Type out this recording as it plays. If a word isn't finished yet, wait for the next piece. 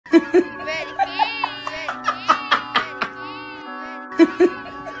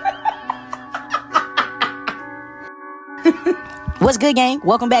What's good, gang?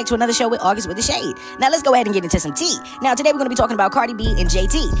 Welcome back to another show with August with the Shade. Now let's go ahead and get into some tea. Now today we're going to be talking about Cardi B and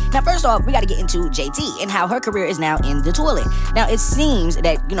JT. Now first off, we got to get into JT and how her career is now in the toilet. Now it seems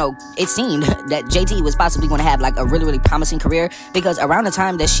that, it seemed that JT was possibly going to have like a really, really promising career, because around the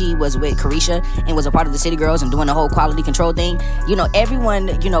time that she was with Carisha and was a part of the City Girls and doing the whole quality control thing, everyone,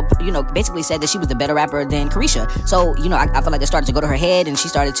 basically said that she was the better rapper than Carisha. So, I feel like that started to go to her head, and she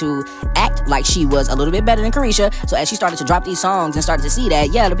started to act like she was a little bit better than Carisha. So as she started to drop these songs and started to see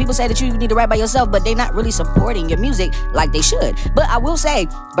that, yeah, the people say that you need to rap by yourself, but they're not really supporting your music like they should. But I will say,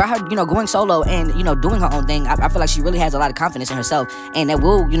 by her, going solo and, doing her own thing, I feel like she really has a lot of confidence in herself, and that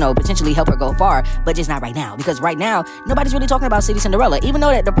will, potentially help her go far, but just not right now, because right now, nobody's really talking about City Cinderella. Even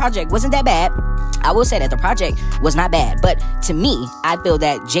though that the project wasn't that bad, I will say that the project was not bad, but to me, I feel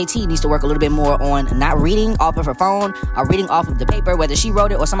that JT needs to work a little bit more on not reading off of her phone or reading off of the paper, whether she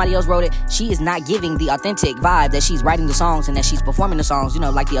wrote it or somebody else wrote it. She is not giving the authentic vibe that she's writing the songs and that she's performing the songs,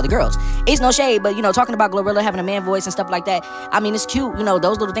 like the other girls. It's no shade, but, talking about Glorilla having a man voice and stuff like that, I mean, it's cute,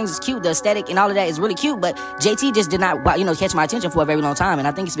 those little things is cute, the aesthetic and all of that is really cute, but JT just did not, catch my attention for a very long time, and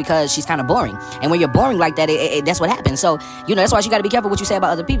I think it's because she's kind of boring, and when you're boring like that, that's what happens. So, that's why she got to be careful what you say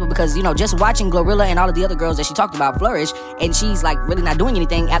about other people, because, just watching Glorilla and all of the other girls that she talked about flourish, and she's, like, really not doing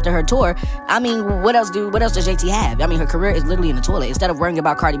anything after her tour, I mean, what else does JT have? I mean, her career is literally in the toilet. Instead of worrying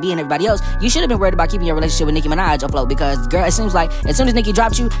about Cardi B and everybody else, you should have been worried about keeping your relationship with Nicki Minaj afloat, because, girl, it seems like as soon as Nicki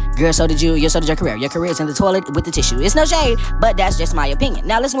dropped you, girl, so did your career. Your career is in the toilet with the tissue. It's no shade, but that's just my opinion.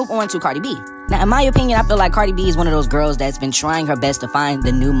 Now, let's move on to Cardi B. Now, in my opinion, I feel like Cardi B is one of those girls that's been trying her best to find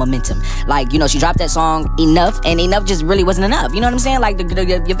the new momentum. Like, she dropped that song, Enough, and Enough just really wasn't enough. You know what I'm saying? Like,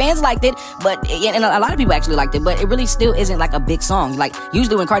 your fans liked it, and a lot of people actually liked it, but it really still isn't like a big song. Like,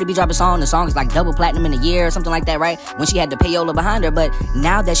 usually when Cardi B drops a song, the song is like double platinum in a year or something like that, right? When she had the payola behind her, but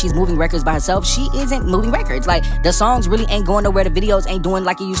now that she's moving records by herself, she isn't moving records. Like, the songs really ain't going nowhere. The videos ain't doing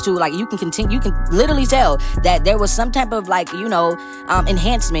like it used to. Like, you can literally tell that there was some type of, like,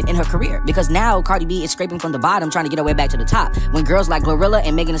 enhancement in her career, because now Cardi B is scraping from the bottom, trying to get her way back to the top. When girls like Glorilla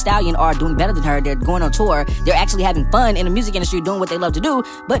and Megan Thee Stallion are doing better than her, they're going on tour, they're actually having fun in the music industry, doing what they love to do,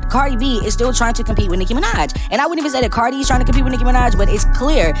 but Cardi B is still trying to compete with Nicki Minaj. And I wouldn't even say that Cardi is trying to compete with Nicki Minaj, but it's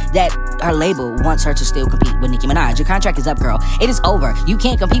clear that her label wants her to still compete with Nicki Minaj. Your contract is up, girl. It is over. You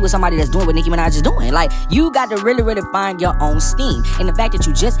can't compete with somebody that's doing what Nicki Minaj is doing. Like, you got to really, really find your own steam. And the fact that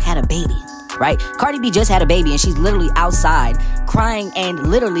you just had a baby, right? Cardi B just had a baby, and she's literally outside crying and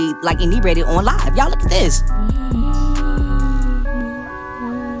literally like inebriated on live. Y'all look at this.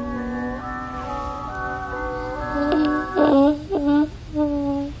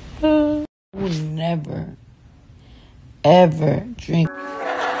 I would never, ever drink.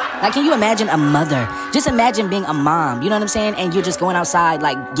 Like, can you imagine a mother? Just imagine being a mom, you know what I'm saying? And you're just going outside,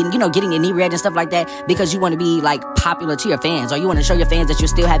 like, getting inebriated and stuff like that because you want to be, like, popular to your fans, or you want to show your fans that you're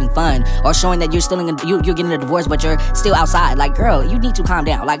still having fun, or showing that you're getting a divorce, but you're still outside. Like, girl, you need to calm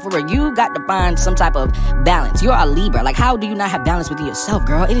down. Like, for real, you got to find some type of balance. You're a Libra. Like, how do you not have balance within yourself,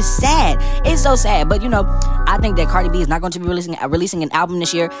 girl? It is sad. It's so sad. But, I think that Cardi B is not going to be releasing an album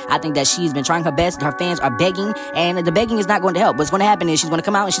this year. I think that she's been trying her best. Her fans are begging, and the begging is not going to help. What's going to happen is she's going to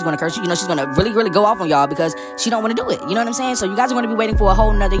come out and she's going to curse you. She's going to really, really go off on y'all because she don't want to do it. You know what I'm saying? So you guys are going to be waiting for a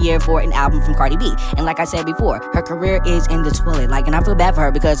whole nother year for an album from Cardi B. And like I said before, her career is in the toilet. Like, and I feel bad for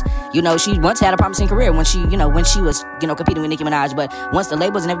her because, she once had a promising career when she was, competing with Nicki Minaj. But once the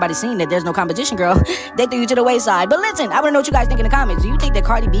labels and everybody seen that there's no competition, girl, they threw you to the wayside. But listen, I want to know what you guys think in the comments. Do you think that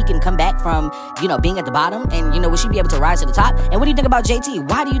Cardi B can come back from, being at the bottom, and, will she be able to rise to the top? And what do you think about JT?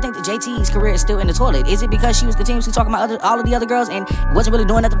 Why do you think that JT's career is still in the toilet? Is it because she was continuously talking about all of the other girls and wasn't really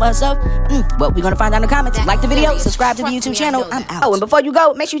doing nothing for herself? Well, we're gonna find out in the comments. Like the video, subscribe to the YouTube channel. I'm out. Oh, and before you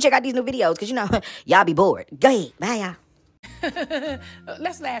go, make sure you check out these new videos, because y'all be bored. Go ahead. Bye, y'all.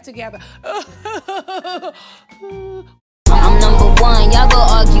 Let's laugh together. I'm number one, y'all go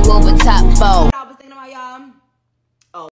argue over top 4.